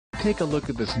Take a look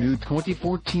at this new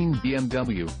 2014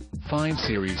 BMW 5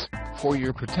 Series. For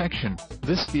your protection,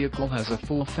 this vehicle has a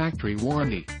full factory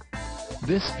warranty.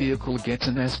 This vehicle gets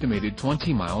an estimated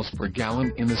 20 miles per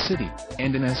gallon in the city,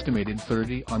 and an estimated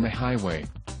 30 on the highway.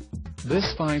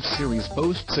 This 5 Series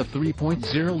boasts a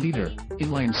 3.0-liter,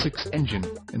 inline-six engine,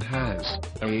 and has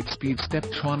a 8-speed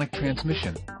Steptronic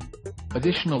transmission.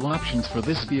 Additional options for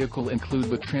this vehicle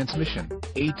include the transmission,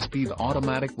 8-speed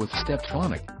automatic with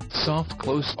Steptronic, soft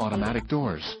close automatic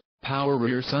doors, power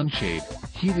rear sunshade,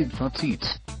 heated front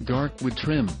seats, dark wood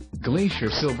trim, glacier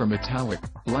silver metallic,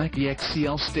 black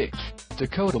EXCL stitch,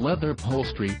 Dakota leather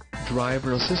upholstery,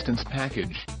 driver assistance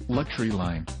package, luxury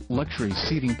line, luxury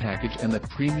seating package and the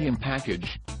premium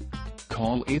package.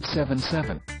 Call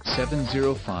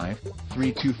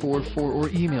 877-705-3244 or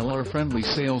email our friendly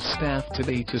sales staff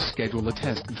today to schedule a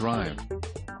test drive.